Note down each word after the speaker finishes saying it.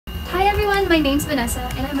everyone, my name's Vanessa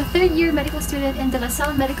and I'm a third-year medical student in the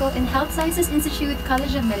Salle Medical and Health Sciences Institute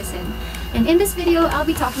College of Medicine. And in this video, I'll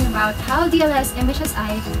be talking about how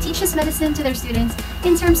DLSMHSI teaches medicine to their students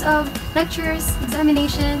in terms of lectures,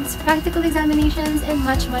 examinations, practical examinations, and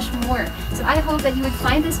much more. So I hope that you would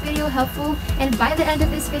find this video helpful, and by the end of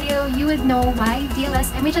this video, you would know why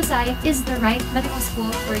DLSMHSI is the right medical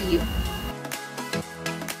school for you.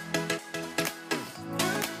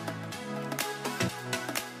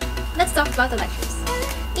 Let's talk about the lectures.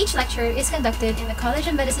 Each lecture is conducted in the College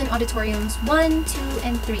of Medicine auditoriums 1, 2,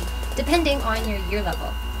 and 3, depending on your year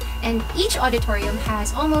level. And each auditorium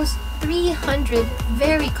has almost 300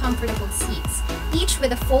 very comfortable seats, each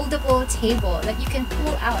with a foldable table that you can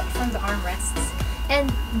pull out from the armrests.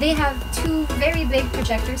 And they have two very big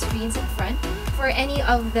projector screens in front for any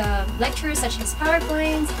of the lectures, such as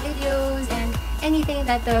PowerPoints, videos, and anything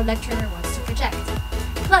that the lecturer wants to project.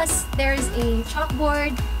 Plus, there's a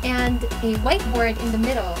chalkboard and a whiteboard in the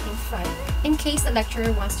middle in front in case the lecturer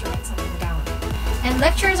wants to write something down. And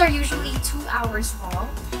lectures are usually 2 hours long,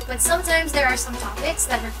 but sometimes there are some topics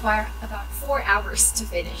that require about 4 hours to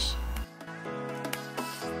finish.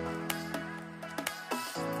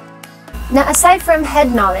 Now, aside from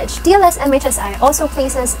head knowledge, DLSMHSI also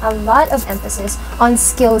places a lot of emphasis on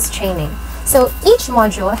skills training. So each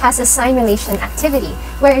module has a simulation activity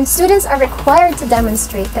wherein students are required to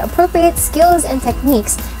demonstrate the appropriate skills and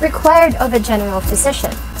techniques required of a general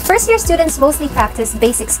physician. First-year students mostly practice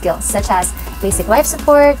basic skills such as basic life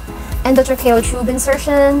support, endotracheal tube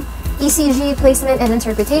insertion, ECG placement and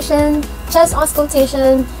interpretation, chest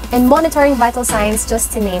auscultation, and monitoring vital signs,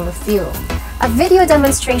 just to name a few. A video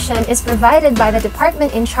demonstration is provided by the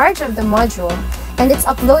department in charge of the module, and it's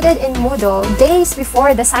uploaded in Moodle days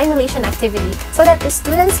before the simulation activity so that the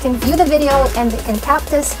students can view the video and they can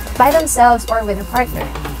practice by themselves or with a partner.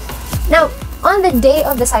 Now, on the day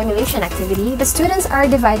of the simulation activity, the students are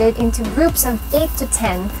divided into groups of 8 to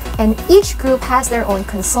 10, and each group has their own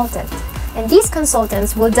consultant. And these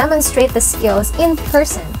consultants will demonstrate the skills in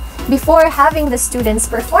person before having the students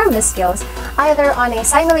perform the skills either on a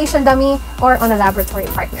simulation dummy or on a laboratory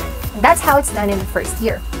partner. And that's how it's done in the first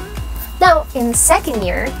year. Now, in second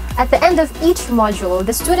year, at the end of each module,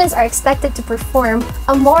 the students are expected to perform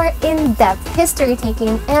a more in-depth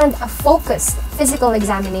history-taking and a focused physical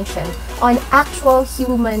examination on actual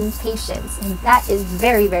human patients, and that is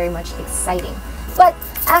very much exciting. But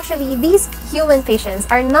actually, these human patients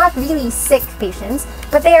are not really sick patients,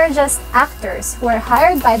 but they are just actors who are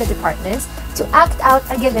hired by the departments to act out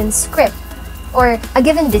a given script or a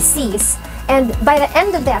given disease. And by the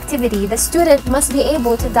end of the activity, the student must be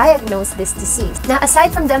able to diagnose this disease. Now,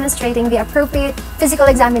 aside from demonstrating the appropriate physical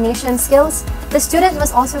examination skills, the student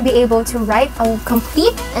must also be able to write a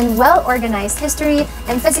complete and well-organized history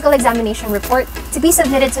and physical examination report to be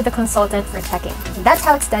submitted to the consultant for checking. And that's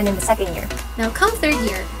how it's done in the second year. Now, come third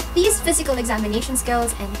year, these physical examination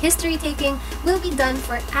skills and history taking will be done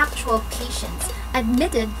for actual patients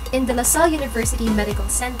admitted in the LaSalle University Medical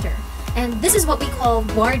Center. And this is what we call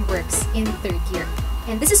ward works in third year.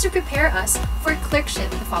 And this is to prepare us for clerkship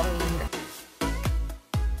the following year.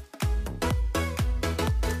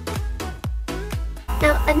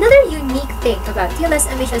 Now, another unique thing about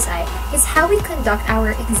DLSMHSI is how we conduct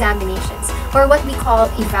our examinations, or what we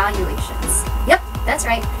call evaluations. Yep, that's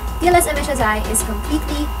right. DLSMHSI is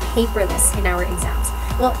completely paperless in our exams.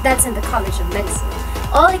 Well, that's in the College of Medicine.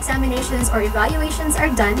 All examinations or evaluations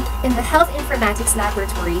are done in the Health Informatics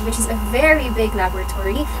Laboratory, which is a very big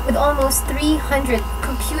laboratory with almost 300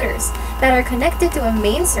 computers that are connected to a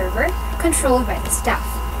main server controlled by the staff.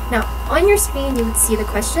 Now, on your screen, you would see the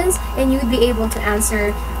questions, and you would be able to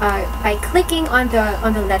answer by clicking on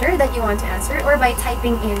the letter that you want to answer, or by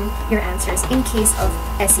typing in your answers in case of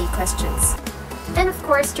SE questions. And of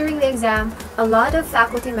course, during the exam, a lot of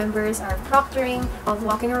faculty members are proctoring,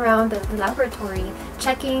 walking around the laboratory,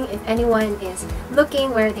 checking if anyone is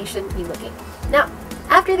looking where they shouldn't be looking. Now,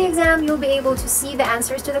 after the exam, you'll be able to see the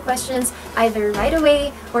answers to the questions either right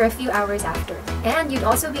away or a few hours after. And you'd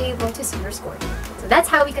also be able to see your score. So that's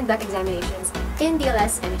how we conduct examinations in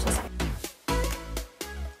DLSMHSI.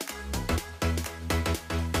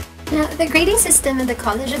 Now, the grading system in the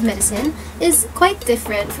College of Medicine is quite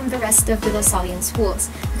different from the rest of the LaSallian schools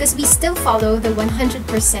because we still follow the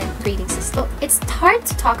 100% grading system. It's hard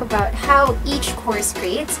to talk about how each course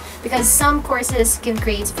grades because some courses give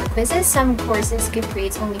grades for quizzes, some courses give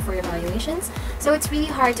grades only for evaluations, so it's really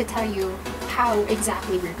hard to tell you how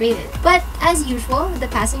exactly we're graded. But as usual, the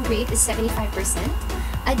passing grade is 75%.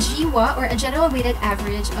 A GWA, or a general weighted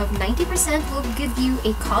average of 90%, will give you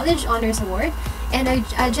a college honors award, and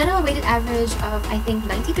a general weighted average of, I think,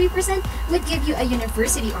 93% would give you a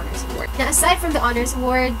university honors award. Now, aside from the honors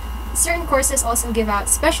award, certain courses also give out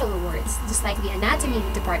special awards, just like the anatomy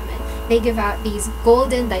department. They give out these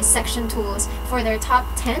golden dissection tools for their top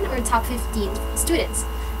 10 or top 15 students.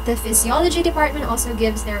 The physiology department also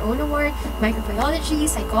gives their own award, microbiology,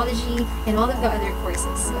 psychology, and all of the other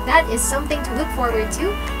courses. So that is something to look forward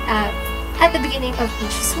to at the beginning of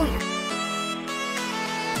each school year.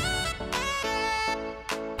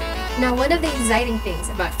 Now, one of the exciting things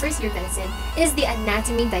about first year medicine is the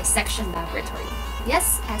anatomy dissection laboratory.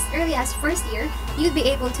 Yes, as early as first year, you'd be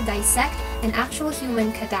able to dissect an actual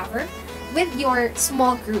human cadaver with your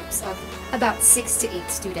small groups of about 6 to 8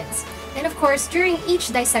 students. And of course, during each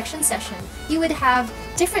dissection session, you would have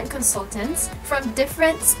different consultants from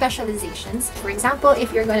different specializations. For example,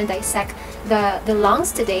 if you're going to dissect the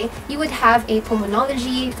lungs today, you would have a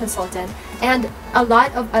pulmonology consultant and a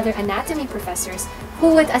lot of other anatomy professors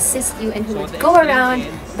who would assist you and who would go around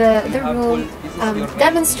the room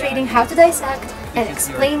demonstrating how to dissect and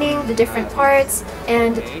explaining the different parts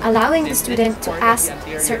and allowing the student to ask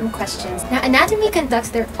certain questions. Now, anatomy conducts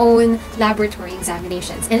their own laboratory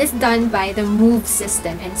examinations, and it's done by the MOVE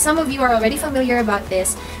system, and some of you are already familiar about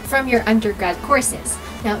this from your undergrad courses.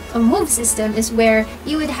 Now, a MOVE system is where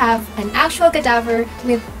you would have an actual cadaver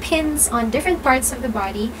with pins on different parts of the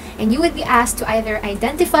body, and you would be asked to either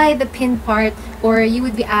identify the pin part, or you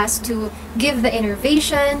would be asked to give the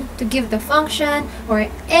innervation, to give the function, or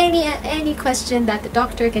any question that the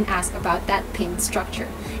doctor can ask about that pin structure.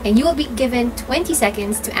 And you will be given 20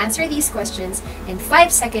 seconds to answer these questions and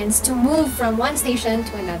 5 seconds to move from one station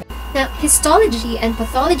to another. Now, histology and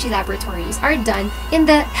pathology laboratories are done in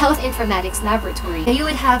the health informatics laboratory. Now, you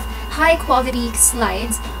would have high quality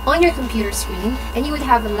slides on your computer screen, and you would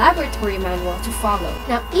have a laboratory manual to follow.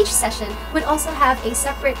 Now, each session would also have a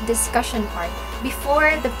separate discussion part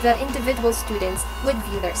before the individual students would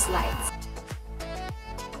view their slides.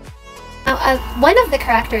 Now, one of the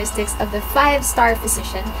characteristics of the 5-star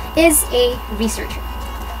physician is a researcher.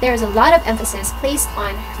 There is a lot of emphasis placed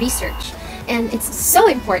on research. And it's so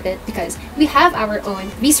important because we have our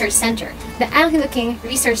own research center, the Angelo King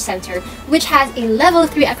Research Center, which has a Level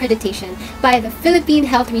 3 accreditation by the Philippine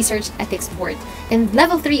Health Research Ethics Board. And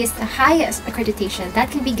Level 3 is the highest accreditation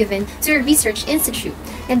that can be given to a research institute.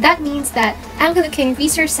 And that means that Angelo King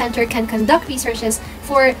Research Center can conduct researches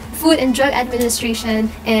for Food and Drug Administration,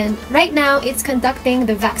 and right now it's conducting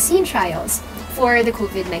the vaccine trials for the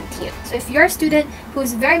COVID-19. So if you're a student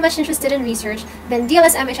who's very much interested in research, then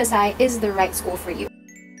DLSMHSI is the right school for you.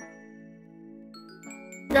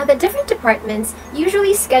 Now, the different departments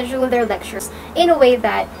usually schedule their lectures in a way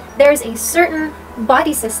that there's a certain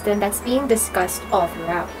body system that's being discussed all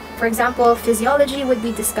throughout. For example, physiology would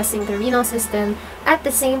be discussing the renal system at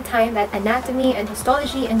the same time that anatomy and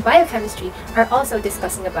histology and biochemistry are also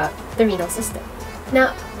discussing about the renal system.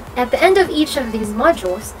 Now, at the end of each of these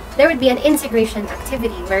modules, there would be an integration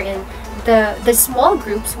activity wherein the small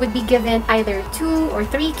groups would be given either 2 or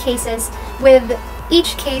 3 cases, with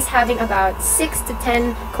each case having about 6 to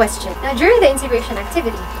 10 questions. Now, during the integration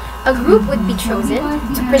activity, a group would be chosen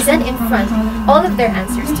to present in front all of their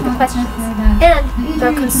answers to the questions. And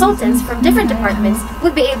the consultants from different departments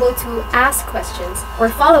would be able to ask questions or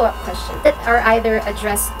follow-up questions that are either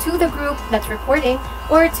addressed to the group that's reporting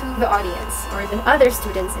or to the audience or the other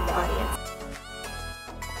students in the audience.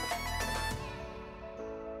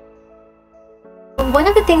 One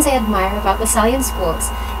of the things I admire about the Sallian schools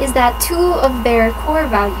is that 2 of their core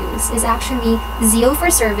values is actually zeal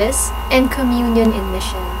for service and communion in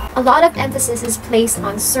mission. A lot of emphasis is placed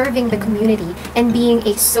on serving the community and being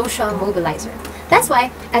a social mobilizer. That's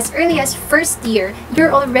why, as early as first year,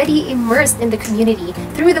 you're already immersed in the community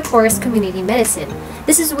through the course Community Medicine.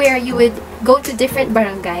 This is where you would go to different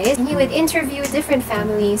barangays and you would interview different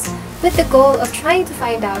families with the goal of trying to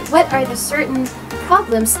find out what are the certain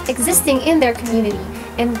problems existing in their community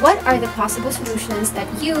and what are the possible solutions that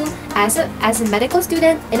you, as a medical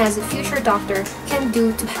student and as a future doctor, can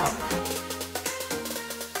do to help.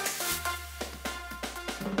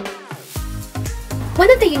 One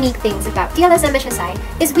of the unique things about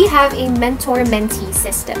DLSMHSI is we have a mentor-mentee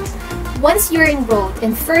system. Once you're enrolled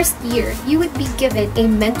in first year, you would be given a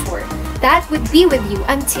mentor that would be with you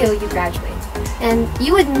until you graduate. And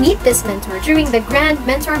you would meet this mentor during the Grand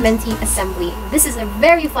Mentor-Mentee Assembly. This is a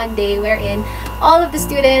very fun day wherein all of the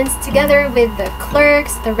students, together with the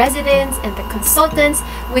clerks, the residents, and the consultants,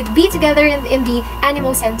 would be together in the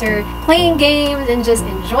Animal Center playing games and just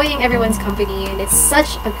enjoying everyone's company. And it's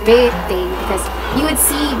such a great day because you would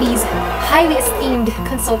see these highly esteemed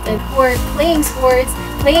consultants who are playing sports,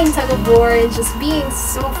 playing tug-of-war, and just being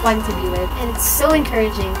so fun to be with. And it's so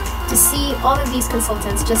encouraging to see all of these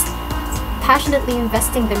consultants just passionately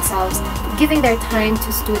investing themselves, giving their time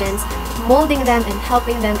to students, molding them and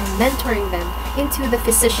helping them and mentoring them into the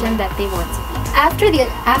physician that they want to be.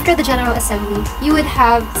 After the General Assembly, you would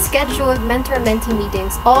have scheduled mentor-mentee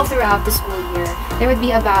meetings all throughout the school year. There would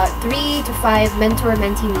be about 3 to 5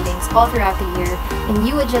 mentor-mentee meetings all throughout the year, and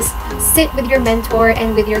you would just sit with your mentor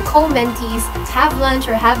and with your co-mentees, have lunch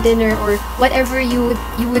or have dinner or whatever you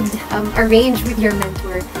would arrange with your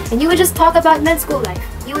mentor, and you would just talk about med school life.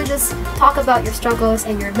 You would just talk about your struggles,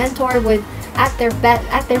 and your mentor would, at their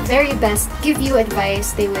very best, give you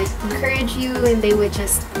advice. They would encourage you, and they would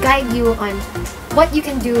just guide you on what you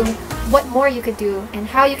can do, what more you could do, and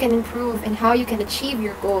how you can improve and how you can achieve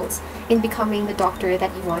your goals in becoming the doctor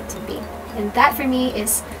that you want to be. And that for me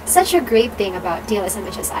is such a great thing about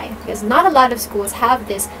DLSMHSI, because not a lot of schools have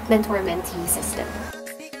this mentor-mentee system.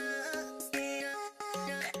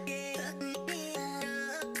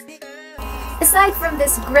 Aside from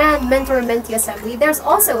this grand mentor-mentee assembly, there's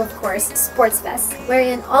also, of course, Sports Fest,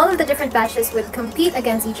 wherein all of the different batches would compete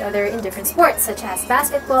against each other in different sports, such as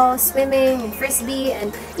basketball, swimming, and frisbee,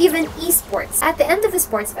 and even esports. At the end of the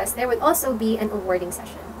Sports Fest, there would also be an awarding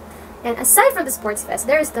session. And aside from the Sports Fest,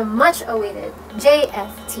 there is the much-awaited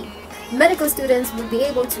JFT. Medical students would be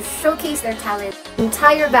able to showcase their talent. The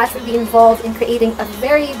entire batch would be involved in creating a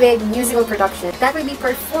very big musical production that would be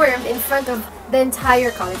performed in front of the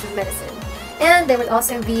entire College of Medicine. And there would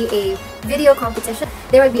also be a video competition,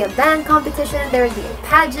 there would be a band competition, there would be a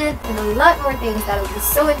pageant, and a lot more things that would be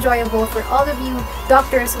so enjoyable for all of you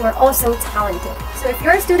doctors who are also talented. So if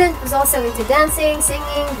you're a student who's also into dancing,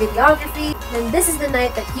 singing, videography, then this is the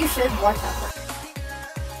night that you should watch out for.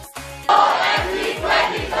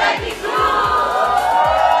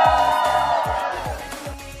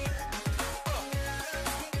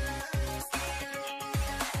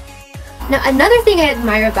 Now, another thing I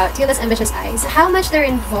admire about DLSMHSI is how much they're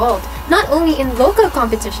involved, not only in local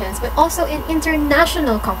competitions, but also in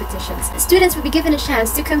international competitions. Students would be given a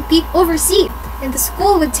chance to compete overseas, and the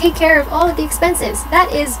school would take care of all of the expenses. That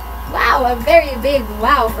is, wow, a very big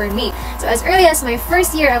wow for me. So as early as my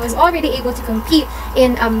first year, I was already able to compete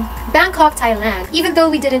in Bangkok, Thailand. Even though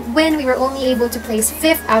we didn't win, we were only able to place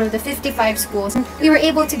 5th out of the 55 schools. We were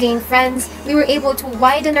able to gain friends. We were able to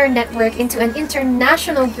widen our network into an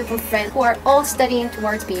international group of friends who are all studying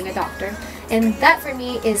towards being a doctor. And that for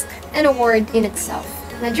me is an award in itself.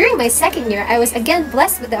 Now, during my second year, I was again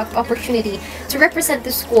blessed with the opportunity to represent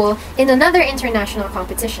the school in another international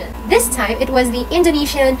competition. This time, it was the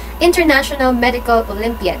Indonesian International Medical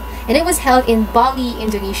Olympiad, and it was held in Bali,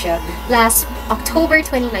 Indonesia, last October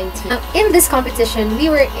 2019. Now, in this competition, we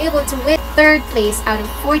were able to win 3rd place out of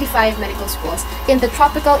 45 medical schools in the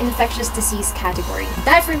Tropical Infectious Disease category.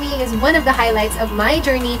 That for me is one of the highlights of my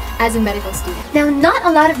journey as a medical student. Now, not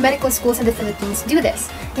a lot of medical schools in the Philippines do this.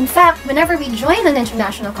 In fact, whenever we join an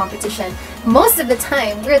international competition, most of the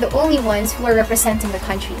time, we're the only ones who are representing the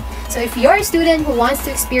country. So if you're a student who wants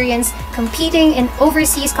to experience competing in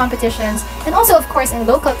overseas competitions, and also of course in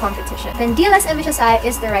local competition, then DLSMHSI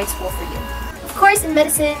is the right school for you. Of course, in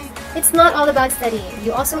medicine, it's not all about studying.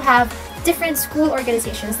 You also have different school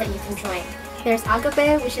organizations that you can join. There's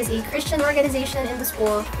Agape, which is a Christian organization in the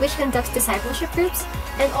school which conducts discipleship groups,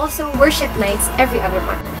 and also worship nights every other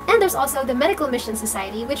month. And there's also the Medical Mission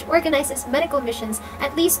Society, which organizes medical missions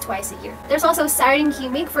at least twice a year. There's also Saring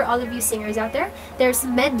Kimig for all of you singers out there. There's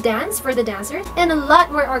Med Dance for the dancers, and a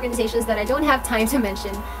lot more organizations that I don't have time to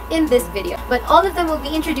mention in this video. But all of them will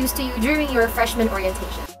be introduced to you during your freshman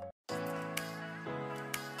orientation.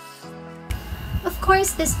 Of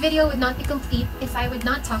course, this video would not be complete if I would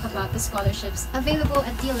not talk about the scholarships available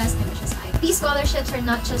at DLSMHSI. These scholarships are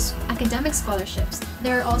not just academic scholarships.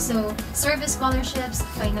 There are also service scholarships,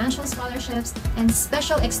 financial scholarships, and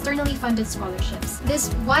special externally funded scholarships.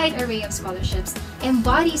 This wide array of scholarships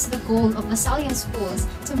embodies the goal of Lasallian schools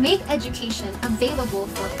to make education available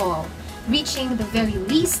for all, reaching the very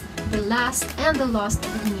least, the last, and the lost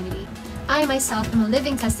of the community. I myself am a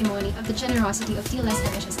living testimony of the generosity of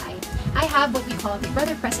DLSMHSI. I have what we call the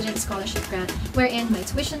Brother President Scholarship Grant, wherein my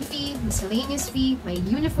tuition fee, miscellaneous fee, my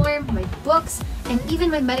uniform, my books, and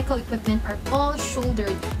even my medical equipment are all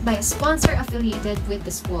shouldered by a sponsor affiliated with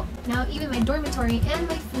the school. Now, even my dormitory and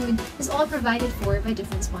my food is all provided for by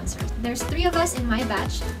different sponsors. There's 3 of us in my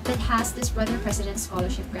batch that has this Brother President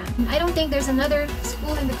Scholarship Grant. I don't think there's another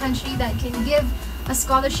school in the country that can give a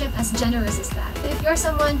scholarship as generous as that. If you're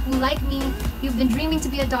someone who, like me, you've been dreaming to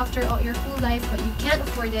be a doctor all your whole life but you can't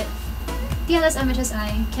afford it,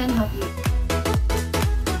 DLSMHSI can help you.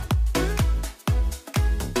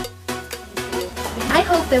 I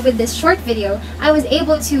hope that with this short video, I was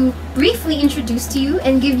able to briefly introduce to you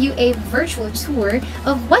and give you a virtual tour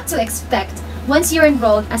of what to expect once you're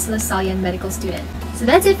enrolled as a LaSallian medical student. So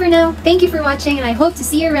that's it for now. Thank you for watching, and I hope to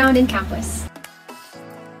see you around in campus.